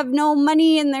and I have no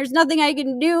money and there's nothing I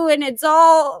can do and it's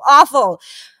all awful.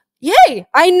 Yay,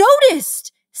 I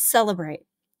noticed. Celebrate.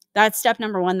 That's step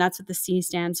number 1. That's what the C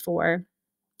stands for.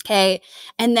 Okay.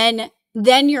 And then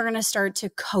you're going to start to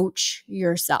coach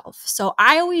yourself. So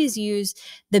I always use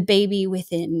the baby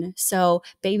within. So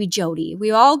baby Jody, we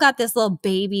all got this little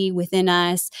baby within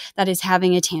us that is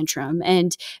having a tantrum.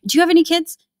 And do you have any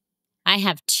kids? I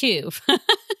have 2.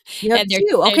 You have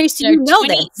 2. Okay, so you know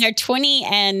 20, this. They're 20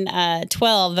 and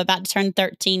 12, about to turn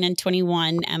 13 and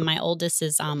 21, and my oldest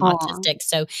is autistic.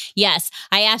 So yes,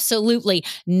 I absolutely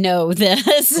know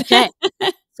this. Okay.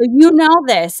 So you know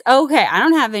this. Okay, I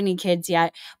don't have any kids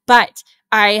yet, but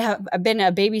I've been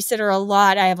a babysitter a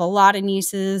lot. I have a lot of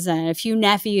nieces and a few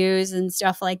nephews and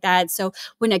stuff like that. So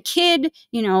when a kid,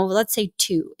 let's say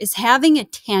 2, is having a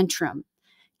tantrum,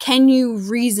 can you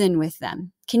reason with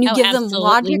them? Can you give them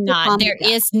logic? Not. There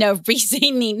is no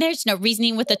reasoning. There's no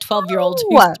reasoning with a 12-year-old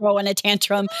who's throwing a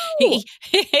tantrum.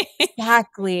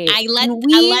 Exactly. I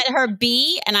let her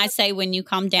be, and I say, when you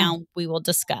calm down, we will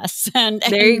discuss. And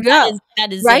there you go.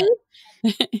 That is right.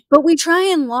 It. But we try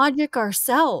and logic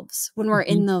ourselves when we're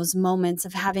in those moments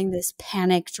of having this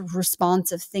panicked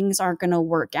response of things aren't going to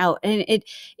work out. And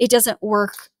it doesn't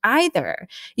work either.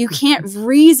 You can't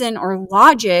reason or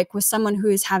logic with someone who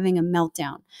is having a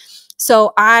meltdown.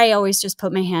 So I always just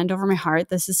put my hand over my heart.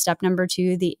 This is step number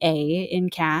 2, the A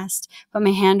in CASTE. Put my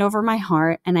hand over my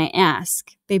heart and I ask,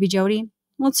 baby Jody,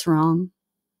 what's wrong?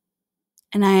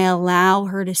 And I allow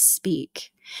her to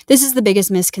speak. This is the biggest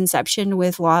misconception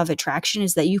with law of attraction,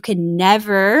 is that you can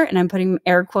never, and I'm putting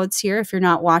air quotes here if you're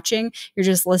not watching, you're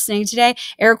just listening today,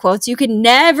 air quotes, you can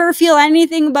never feel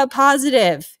anything but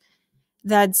positive.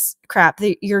 that's crap.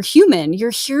 You're human. You're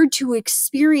here to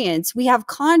experience. We have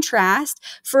contrast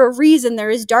for a reason. There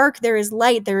is dark, there is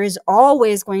light. There is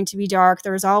always going to be dark.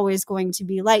 There is always going to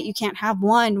be light. You can't have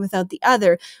one without the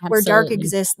other. Absolutely. Where dark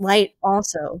exists, light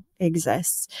also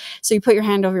exists. So you put your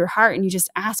hand over your heart and you just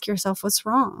ask yourself what's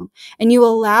wrong. And you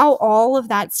allow all of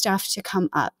that stuff to come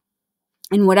up.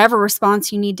 And whatever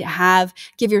response you need to have,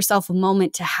 give yourself a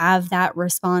moment to have that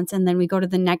response. And then we go to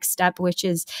the next step, which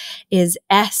is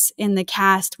S in the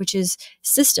CASTE, which is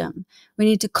system. We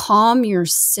need to calm your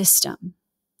system.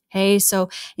 Okay. So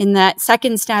in that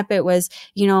second step, it was,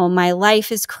 my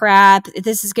life is crap.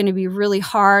 This is going to be really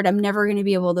hard. I'm never going to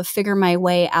be able to figure my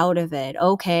way out of it.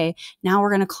 Okay. Now we're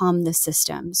going to calm the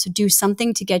system. So do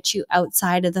something to get you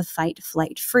outside of the fight,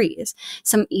 flight, freeze.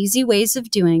 Some easy ways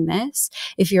of doing this.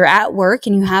 If you're at work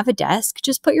and you have a desk,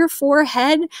 just put your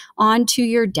forehead onto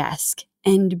your desk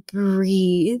and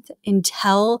breathe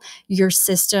until your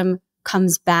system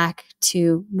comes back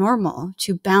to normal,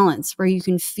 to balance, where you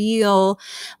can feel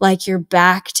like you're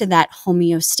back to that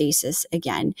homeostasis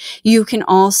again. You can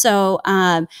also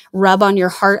rub on your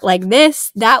heart like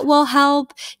this. That will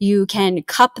help. You can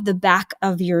cup the back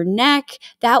of your neck.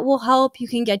 That will help. You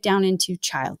can get down into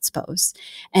child's pose,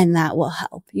 and that will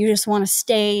help. You just want to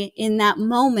stay in that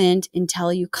moment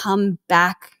until you come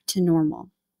back to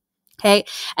normal. Okay.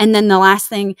 And then the last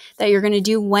thing that you're going to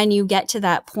do when you get to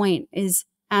that point is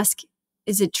ask,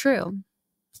 is it true?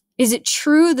 Is it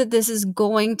true that this is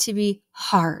going to be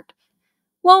hard?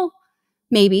 Well,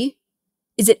 maybe.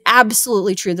 Is it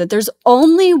absolutely true that there's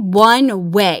only one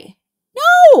way?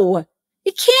 No,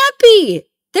 it can't be.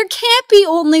 There can't be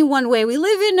only one way. We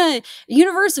live in a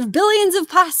universe of billions of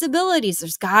possibilities.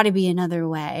 There's got to be another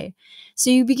way. So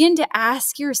you begin to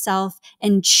ask yourself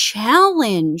and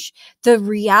challenge the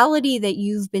reality that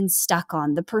you've been stuck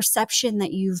on, the perception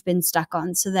that you've been stuck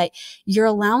on, so that you're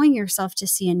allowing yourself to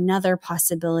see another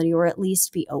possibility, or at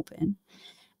least be open.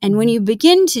 And when you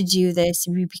begin to do this,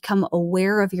 you become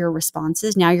aware of your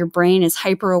responses. Now your brain is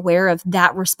hyper aware of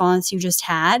that response you just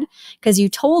had, because you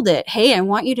told it, hey, I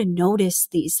want you to notice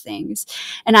these things.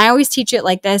 And I always teach it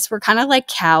like this. We're kind of like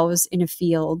cows in a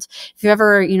field. If you've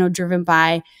ever, driven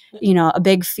by, a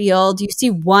big field, you see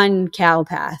one cow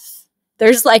path.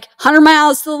 There's like 100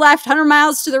 miles to the left, 100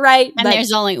 miles to the right. And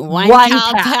there's only one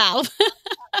cow path.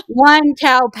 One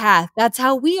cow path. That's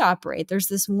how we operate. There's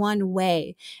this one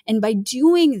way. And by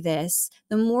doing this,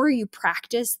 the more you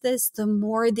practice this, the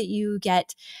more that you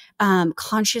get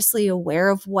consciously aware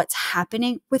of what's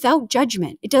happening without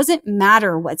judgment. It doesn't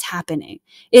matter what's happening.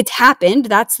 It's happened.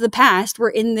 That's the past. We're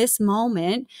in this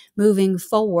moment moving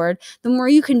forward. The more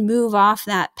you can move off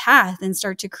that path and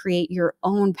start to create your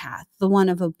own path, the one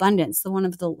of abundance, the one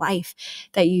of the life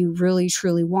that you really,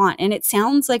 truly want. And it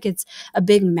sounds like it's a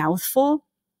big mouthful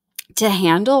to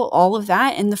handle all of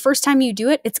that. And the first time you do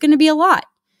it, it's going to be a lot.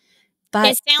 But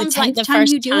it sounds the like the time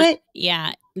first you do time, it,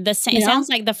 yeah. It sounds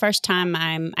like the first time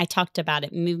I talked about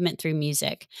it, movement through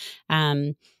music.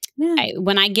 I'm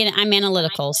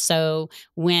analytical. So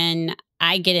when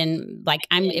I get in,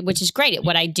 which is great at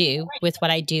what I do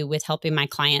with helping my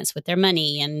clients with their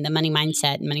money and the money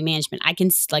mindset and money management. I can,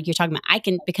 like you're talking about,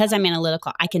 because I'm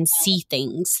analytical, I can see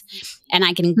things and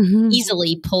I can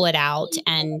easily pull it out.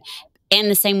 And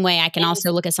the same way, I can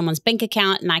also look at someone's bank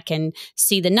account and I can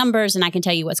see the numbers and I can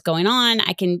tell you what's going on.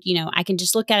 I can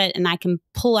just look at it and I can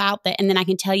pull out and then I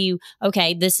can tell you,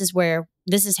 okay, this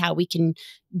is how we can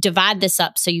divide this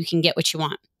up so you can get what you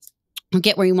want or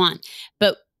get where you want.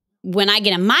 But when I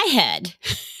get in my head,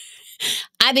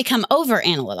 I become over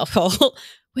analytical,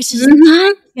 which is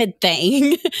not a good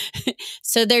thing.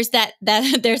 So there's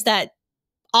that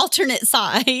alternate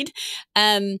side.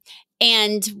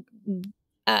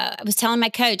 I was telling my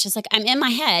coach, it's like, I'm in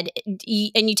my head and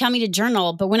you tell me to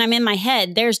journal, but when I'm in my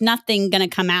head, there's nothing going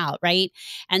to come out. Right.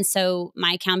 And so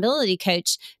my accountability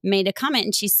coach made a comment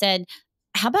and she said,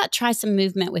 how about try some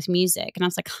movement with music? And I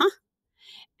was like, huh?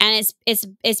 And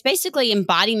it's basically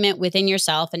embodiment within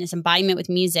yourself and it's embodiment with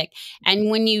music.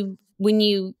 And when you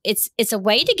it's a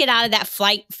way to get out of that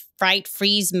flight, fright,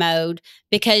 freeze mode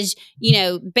because,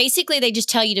 basically they just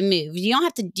tell you to move. You don't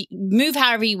have to move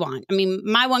however you want. I mean,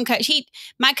 my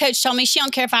coach told me she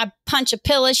don't care if I punch a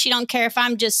pillow. She don't care if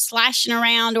I'm just slashing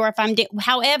around or if I'm,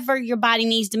 however your body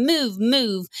needs to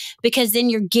move, because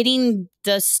then you're getting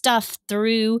the stuff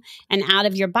through and out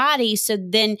of your body. So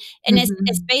then, and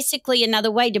it's basically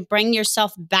another way to bring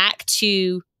yourself back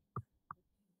to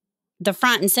the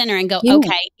front and center and go, Yeah.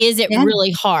 okay, is it Yeah.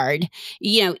 really hard?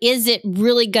 You know, is it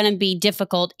really going to be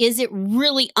difficult? Is it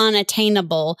really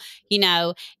unattainable? You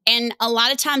know, and a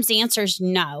lot of times the answer is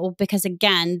no, because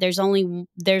again, there's only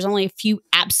a few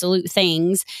absolute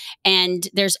things, and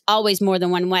there's always more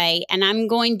than one way. And I'm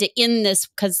going to end this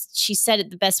because she said it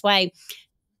the best way.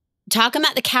 Talking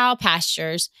about the cow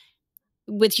pastures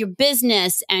with your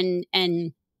business and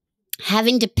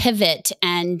having to pivot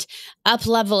and up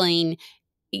leveling.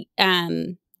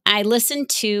 I listened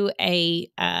to a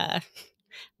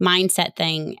mindset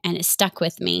thing and it stuck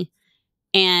with me,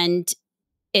 and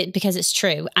because it's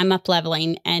true. I'm up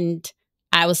leveling, and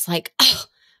I was like, oh,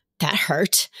 that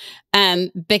hurt,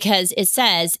 because it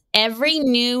says every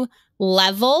new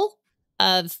level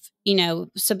of, you know,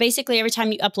 so basically every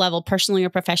time you up level personally or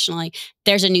professionally,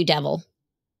 there's a new devil.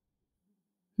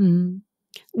 Mm-hmm.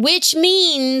 Which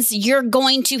means you're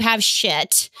going to have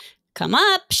shit come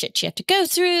up, shit you have to go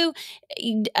through,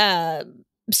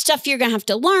 stuff you're going to have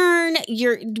to learn,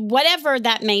 whatever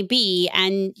that may be.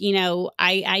 And, you know,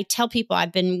 I tell people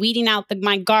I've been weeding out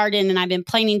my garden, and I've been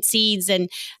planting seeds. And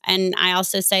I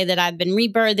also say that I've been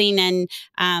rebirthing. And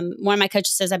one of my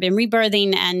coaches says I've been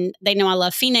rebirthing, and they know I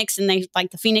love Phoenix, and they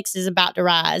like the Phoenix is about to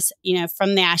rise, you know,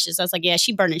 from the ashes. I was like, yeah,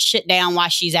 she burning shit down while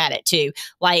she's at it too.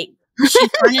 Like, she's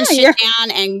burning shit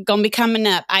down and gonna be coming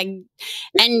up. And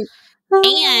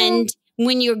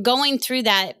when you're going through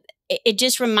that, it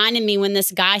just reminded me when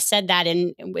this guy said that,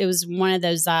 and it was one of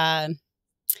those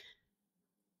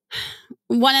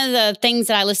one of the things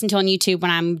that I listen to on YouTube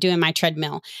when I'm doing my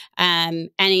treadmill, and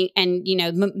you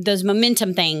know, those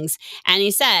momentum things. And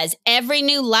he says every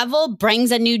new level brings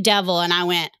a new devil, and I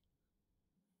went,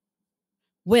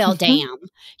 well, damn,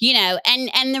 you know,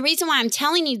 and the reason why I'm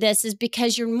telling you this is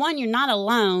because you're not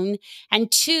alone.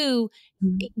 And two,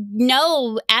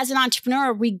 no, as an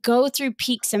entrepreneur, we go through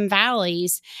peaks and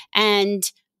valleys. And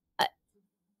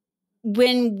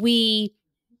when we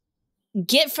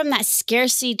get from that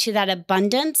scarcity to that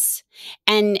abundance,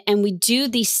 and we do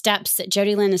these steps that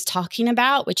Jody Lynn is talking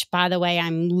about, which, by the way,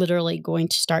 I'm literally going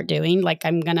to start doing. Like,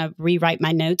 I'm going to rewrite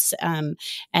my notes, and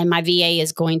my VA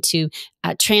is going to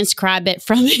transcribe it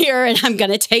from here, and I'm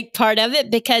going to take part of it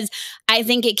because I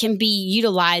think it can be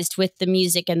utilized with the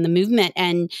music and the movement.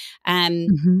 And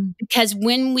because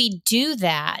when we do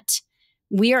that,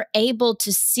 we are able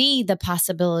to see the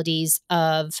possibilities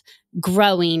of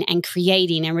growing and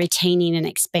creating and retaining and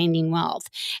expanding wealth.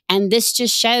 And this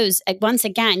just shows, once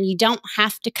again, you don't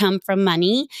have to come from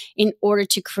money in order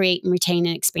to create and retain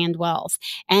and expand wealth.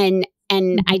 And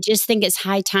I just think it's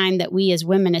high time that we as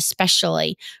women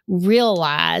especially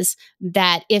realize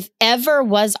that if ever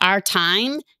was our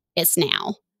time, it's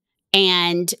now.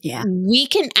 And we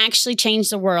can actually change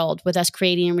the world with us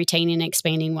creating and retaining and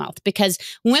expanding wealth, because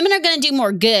women are going to do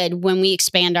more good when we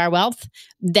expand our wealth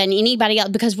than anybody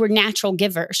else, because we're natural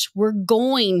givers. We're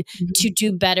going to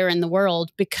do better in the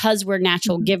world because we're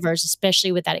natural givers,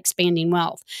 especially with that expanding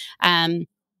wealth.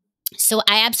 So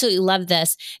I absolutely love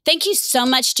this. Thank you so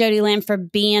much, Jody Lynn, for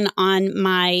being on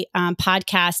my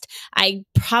podcast. I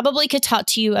probably could talk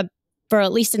to you for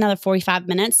at least another 45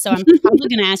 minutes. So I'm probably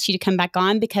going to ask you to come back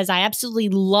on, because I absolutely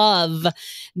love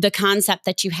the concept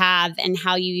that you have and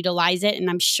how you utilize it. And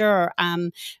I'm sure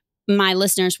my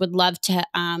listeners would love to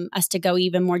us to go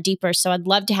even more deeper. So I'd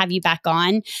love to have you back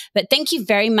on. But thank you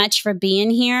very much for being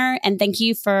here. And thank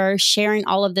you for sharing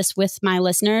all of this with my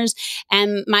listeners.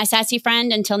 And my sassy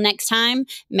friend, until next time,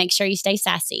 make sure you stay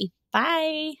sassy.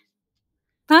 Bye.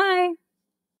 Bye.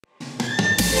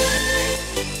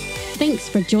 Thanks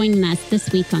for joining us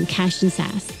this week on Cash and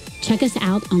Sass. Check us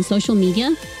out on social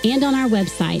media and on our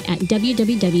website at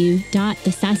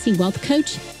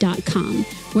www.thesassywealthcoach.com,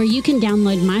 where you can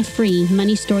download my free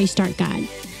Money Story Start Guide.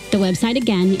 The website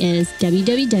again is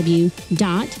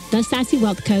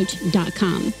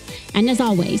www.thesassywealthcoach.com. And as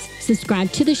always,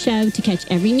 subscribe to the show to catch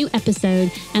every new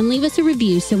episode, and leave us a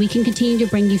review so we can continue to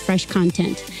bring you fresh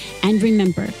content. And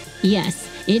remember, yes,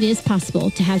 it is possible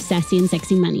to have sassy and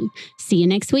sexy money. See you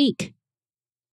next week.